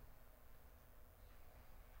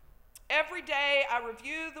 Every day I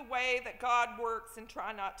review the way that God works and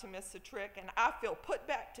try not to miss a trick, and I feel put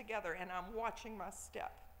back together and I'm watching my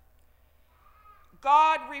step.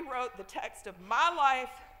 God rewrote the text of my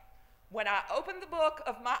life when I opened the book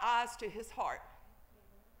of my eyes to his heart.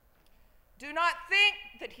 Do not think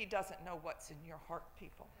that he doesn't know what's in your heart,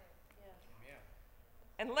 people. Yeah.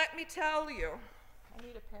 And let me tell you, I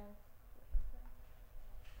need a pen.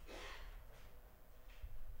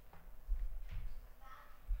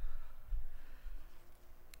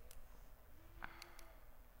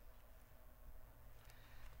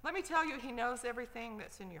 Let me tell you, he knows everything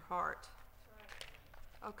that's in your heart.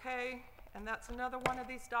 Okay? And that's another one of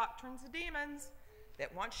these doctrines of demons,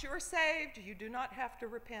 that once you are saved, you do not have to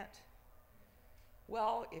repent.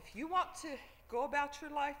 Well, if you want to go about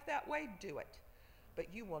your life that way, do it. But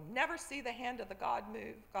you will never see the hand of God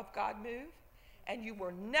move, and you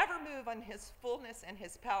will never move on his fullness and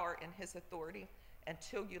his power and his authority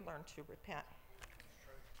until you learn to repent.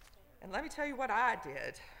 And let me tell you what I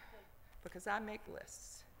did, because I make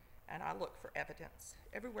lists and I look for evidence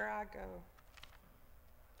everywhere I go.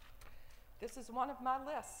 This is one of my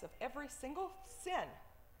lists of every single sin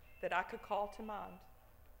that I could call to mind.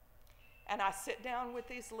 And I sit down with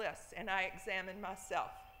these lists and I examine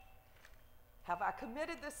myself. Have I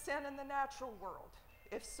committed this sin in the natural world?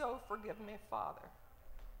 If so, forgive me, Father.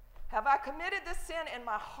 Have I committed this sin in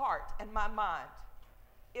my heart and my mind?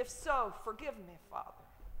 If so, forgive me, Father.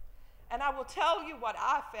 And I will tell you what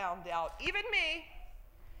I found out, even me,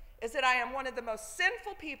 is that I am one of the most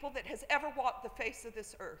sinful people that has ever walked the face of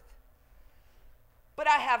this earth. But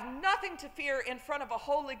I have nothing to fear in front of a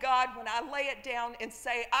holy God when I lay it down and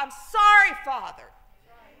say, I'm sorry, Father.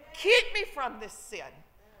 Keep me from this sin.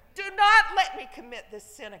 Do not let me commit this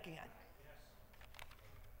sin again.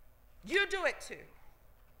 You do it too.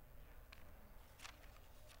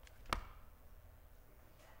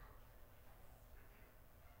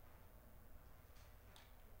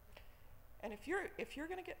 And if you're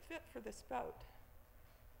going to get fit for this boat,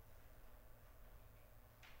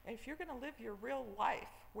 and if you're going to live your real life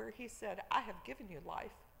where he said, I have given you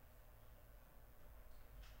life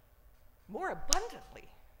more abundantly,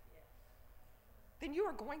 then you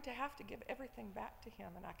are going to have to give everything back to him.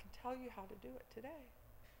 And I can tell you how to do it today,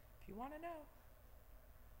 if you want to know.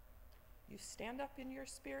 You stand up in your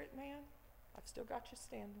spirit, man. I've still got you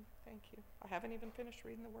standing. Thank you. I haven't even finished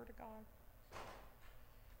reading the Word of God.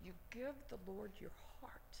 You give the Lord your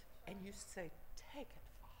heart, and you say, take it,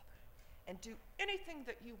 Father, and do anything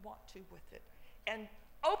that you want to with it, and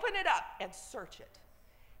open it up and search it,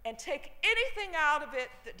 and take anything out of it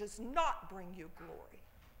that does not bring you glory.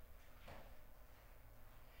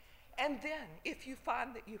 And then, if you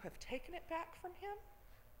find that you have taken it back from him,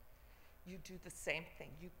 you do the same thing.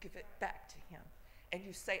 You give it back to him. And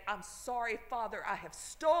you say, I'm sorry, Father, I have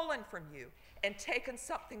stolen from you and taken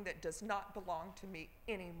something that does not belong to me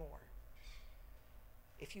anymore.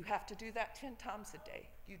 If you have to do that 10 times a day,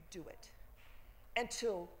 you do it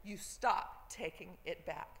until you stop taking it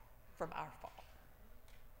back from our Father.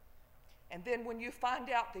 And then when you find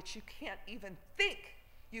out that you can't even think,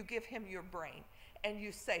 you give him your brain and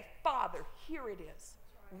you say, Father, here it is.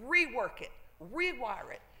 Rework it,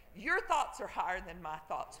 rewire it. Your thoughts are higher than my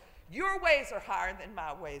thoughts. Your ways are higher than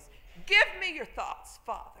my ways. Give me your thoughts,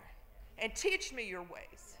 Father, and teach me your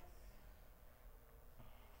ways.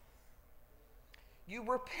 You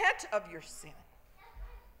repent of your sin.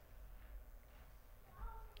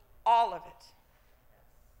 All of it.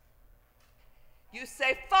 You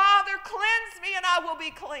say, Father, cleanse me and I will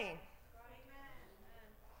be clean.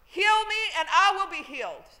 Heal me and I will be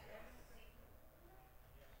healed.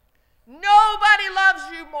 Nobody loves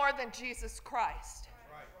you more than Jesus Christ.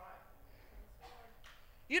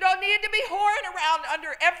 You don't need to be whoring around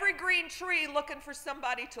under every green tree looking for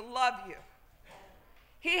somebody to love you.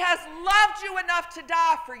 He has loved you enough to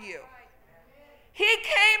die for you. He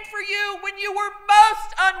came for you when you were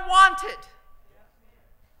most unwanted.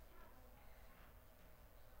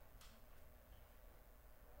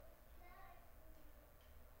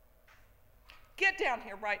 Get down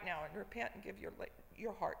here right now and repent and give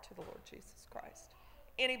your heart to the Lord Jesus Christ.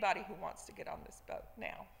 Anybody who wants to get on this boat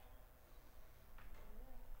now.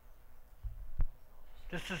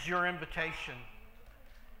 This is your invitation.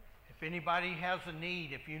 If anybody has a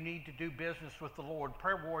need, if you need to do business with the Lord,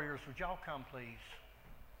 prayer warriors, would y'all come, please?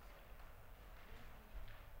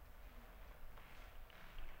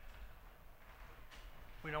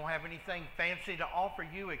 We don't have anything fancy to offer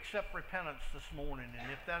you except repentance this morning.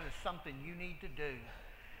 And if that is something you need to do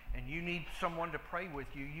and you need someone to pray with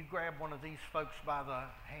you, you grab one of these folks by the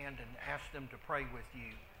hand and ask them to pray with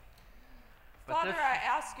you. Father, I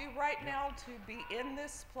ask you right now to be in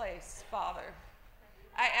this place, Father.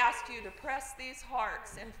 I ask you to press these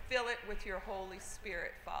hearts and fill it with your Holy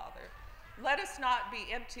Spirit, Father. Let us not be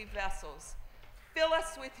empty vessels. Fill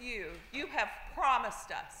us with you. You have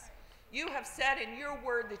promised us. You have said in your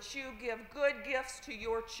word that you give good gifts to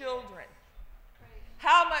your children.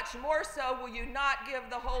 How much more so will you not give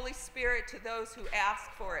the Holy Spirit to those who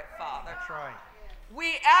ask for it, Father? That's right.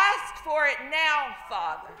 We ask for it now,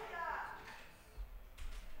 Father.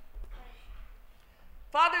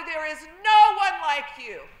 Father, there is no one like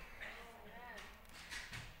you.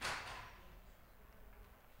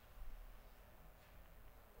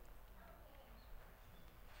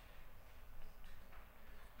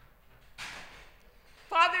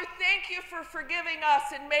 Father, thank you for forgiving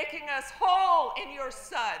us and making us whole in your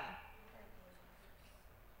Son.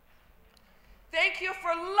 Thank you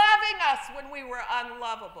for loving us when we were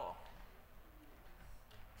unlovable.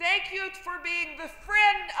 Thank you for being the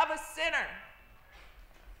friend of a sinner.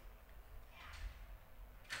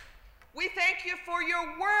 We thank you for your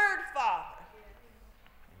word, Father.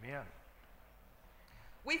 Amen.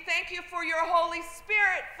 We thank you for your Holy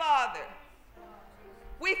Spirit, Father.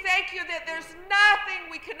 We thank you that there's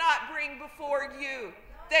nothing we cannot bring before you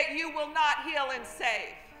that you will not heal and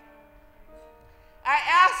save. I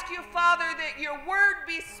ask you, Father, that your word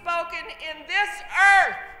be spoken in this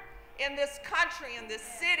earth, in this country, in this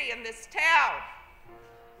city, in this town.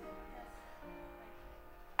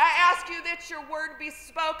 I ask you that your word be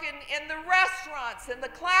spoken in the restaurants, in the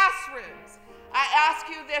classrooms. I ask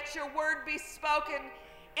you that your word be spoken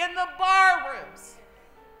in the bar rooms,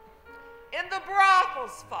 in the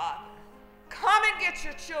brothels, Father. Come and get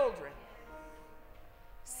your children.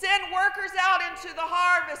 Send workers out into the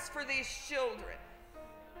harvest for these children.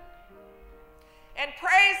 And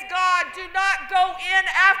praise God, do not go in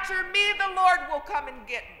after me. The Lord will come and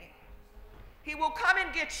get me. He will come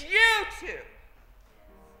and get you too.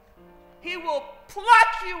 He will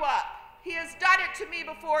pluck you up. He has done it to me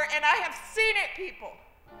before, and I have seen it, people.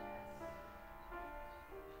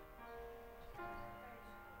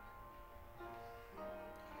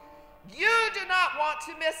 You do not want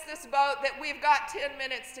to miss this boat that we've got 10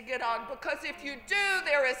 minutes to get on, because if you do,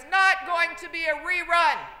 there is not going to be a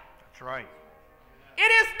rerun. That's right. It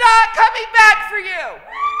is not coming back for you.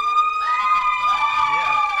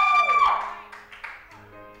 Yeah.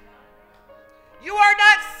 You are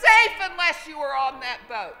not safe unless you are on that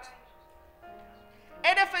boat.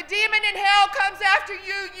 And if a demon in hell comes after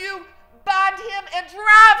you, you bind him and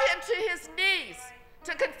drive him to his knees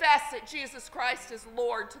to confess that Jesus Christ is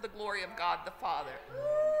Lord to the glory of God the Father.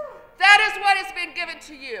 That is what has been given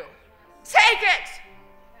to you. Take it.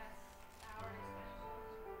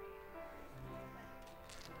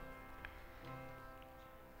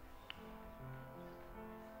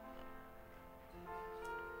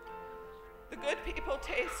 The good people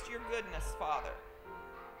taste your goodness, Father.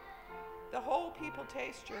 The whole people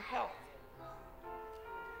taste your health.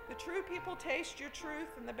 The true people taste your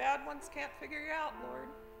truth, and the bad ones can't figure you out, Lord.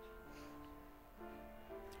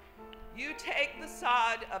 You take the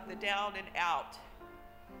sod of the down and out.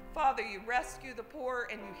 Father, you rescue the poor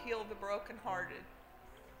and you heal the brokenhearted.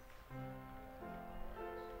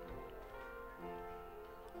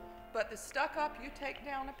 But the stuck up, you take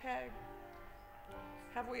down a peg.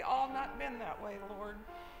 Have we all not been that way, Lord?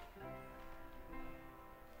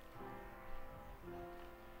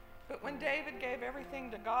 But But when David gave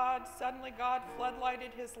everything to God, suddenly God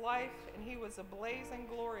floodlighted his life, and he was a blazing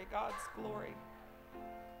glory, God's glory.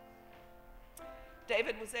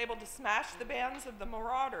 David was able to smash the bands of the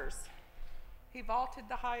marauders. He vaulted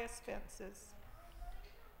the highest fences.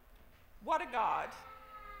 What a God.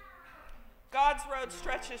 God's road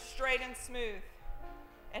stretches straight and smooth,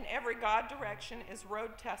 and every God direction is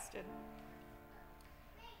road tested.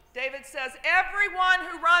 David says, everyone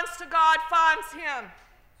who runs to God finds him.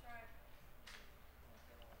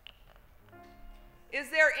 Is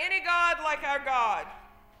there any God like our God?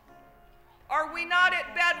 Are we not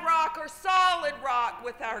at bedrock or solid rock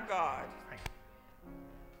with our God?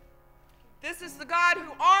 This is the God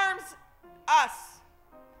who arms us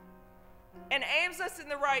and aims us in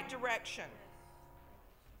the right direction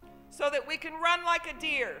so that we can run like a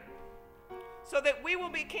deer, so that we will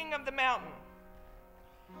be king of the mountain.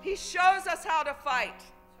 He shows us how to fight.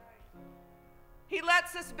 He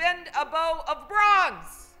lets us bend a bow of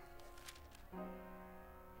bronze.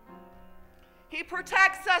 He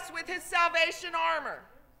protects us with his salvation armor.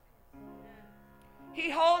 He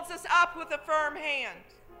holds us up with a firm hand.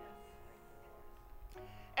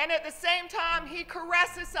 And at the same time, he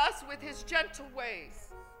caresses us with his gentle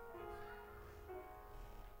ways.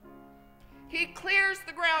 He clears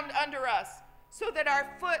the ground under us so that our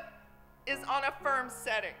foot is on a firm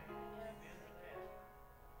setting.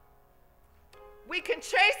 We can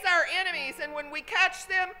chase our enemies, and when we catch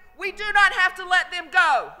them, we do not have to let them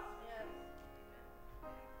go.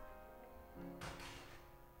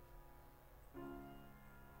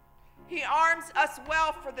 He arms us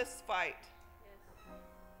well for this fight.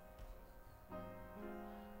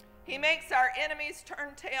 He makes our enemies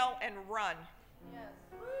turn tail and run.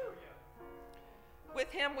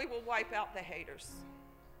 With him, we will wipe out the haters.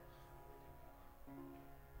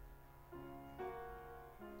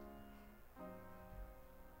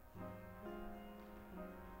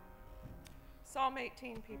 Psalm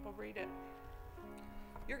 18, people, read it.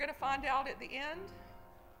 You're going to find out at the end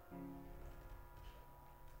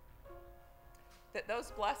that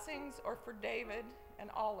those blessings are for David and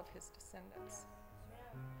all of his descendants.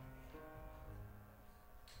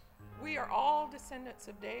 We are all descendants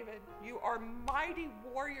of David. You are mighty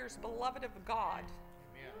warriors, beloved of God.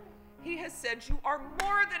 Amen. He has said you are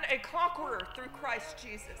more than a conqueror through Christ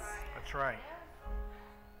Jesus. That's right.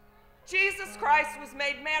 Jesus Christ was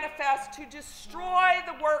made manifest to destroy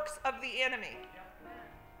the works of the enemy.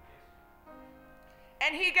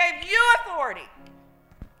 And he gave you authority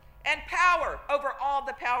and power over all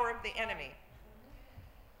the power of the enemy.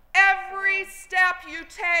 Every step you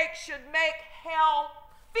take should make hell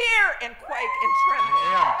fear and quake and tremble.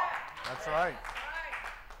 Yeah, that's right.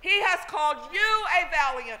 He has called you a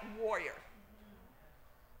valiant warrior,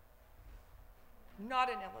 not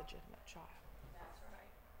an illegitimate child. That's right.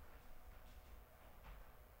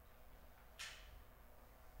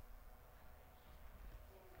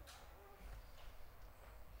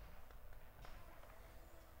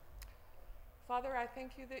 Father, I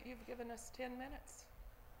thank you that you've given us 10 minutes.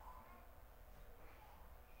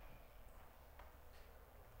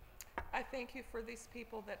 I thank you for these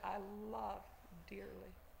people that I love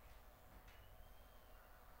dearly.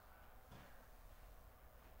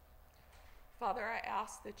 Father, I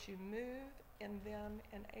ask that you move in them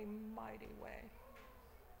in a mighty way,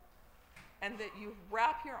 and that you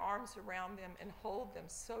wrap your arms around them and hold them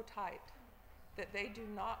so tight that they do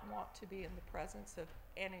not want to be in the presence of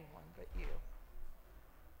anyone but you.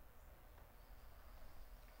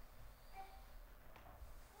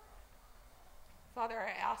 Father,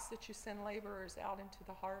 I ask that you send laborers out into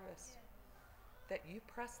the harvest, that you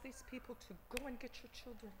press these people to go and get your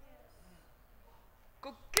children.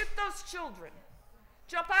 Go get those children.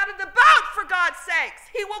 Jump out of the boat, for God's sakes.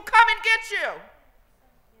 He will come and get you.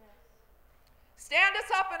 Stand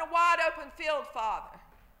us up in a wide open field, Father.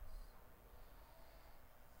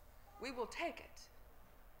 We will take it.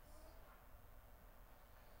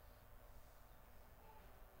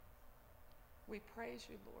 We praise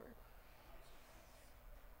you, Lord.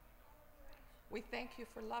 We thank you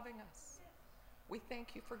for loving us. We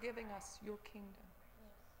thank you for giving us your kingdom.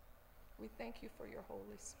 We thank you for your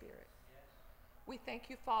Holy Spirit. We thank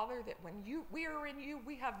you, Father, that when we are in you,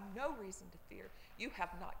 we have no reason to fear. You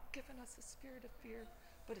have not given us a spirit of fear,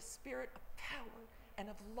 but a spirit of power and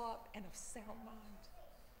of love and of sound mind.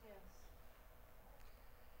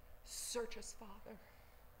 Search us, Father,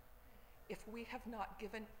 if we have not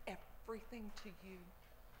given everything to you.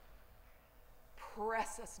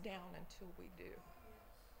 Press us down until we do.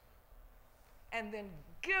 And then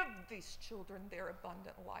give these children their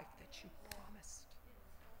abundant life that you promised.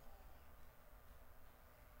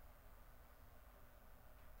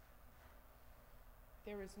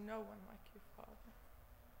 There is no one like you, Father.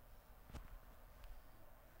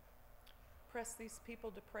 Press these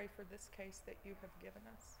people to pray for this case that you have given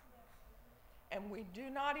us. And we do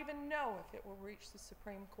not even know if it will reach the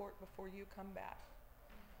Supreme Court before you come back.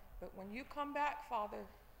 But when you come back, Father,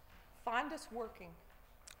 find us working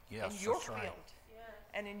in your field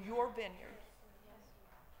and in your vineyard.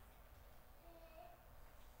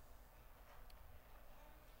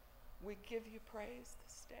 We give you praise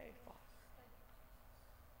this day, Father.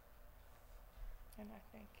 And I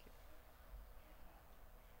thank you.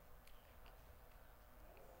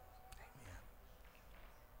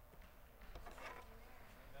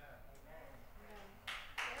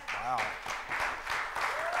 Wow.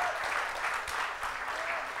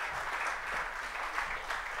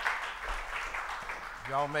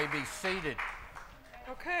 Y'all may be seated.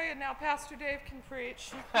 Okay, and now Pastor Dave can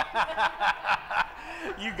preach.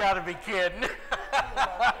 You got to be kidding.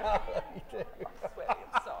 I'm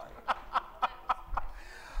sorry.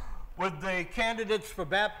 With the candidates for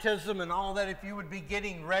baptism and all that, if you would be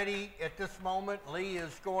getting ready at this moment, Lee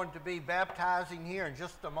is going to be baptizing here in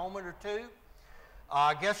just a moment or two.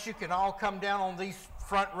 I guess you can all come down on these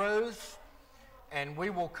front rows, and we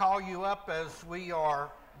will call you up as we are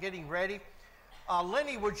getting ready.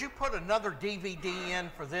 Lenny, would you put another DVD in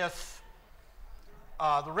for this?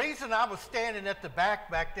 The reason I was standing at the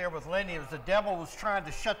back there with Lenny is the devil was trying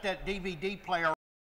to shut that DVD player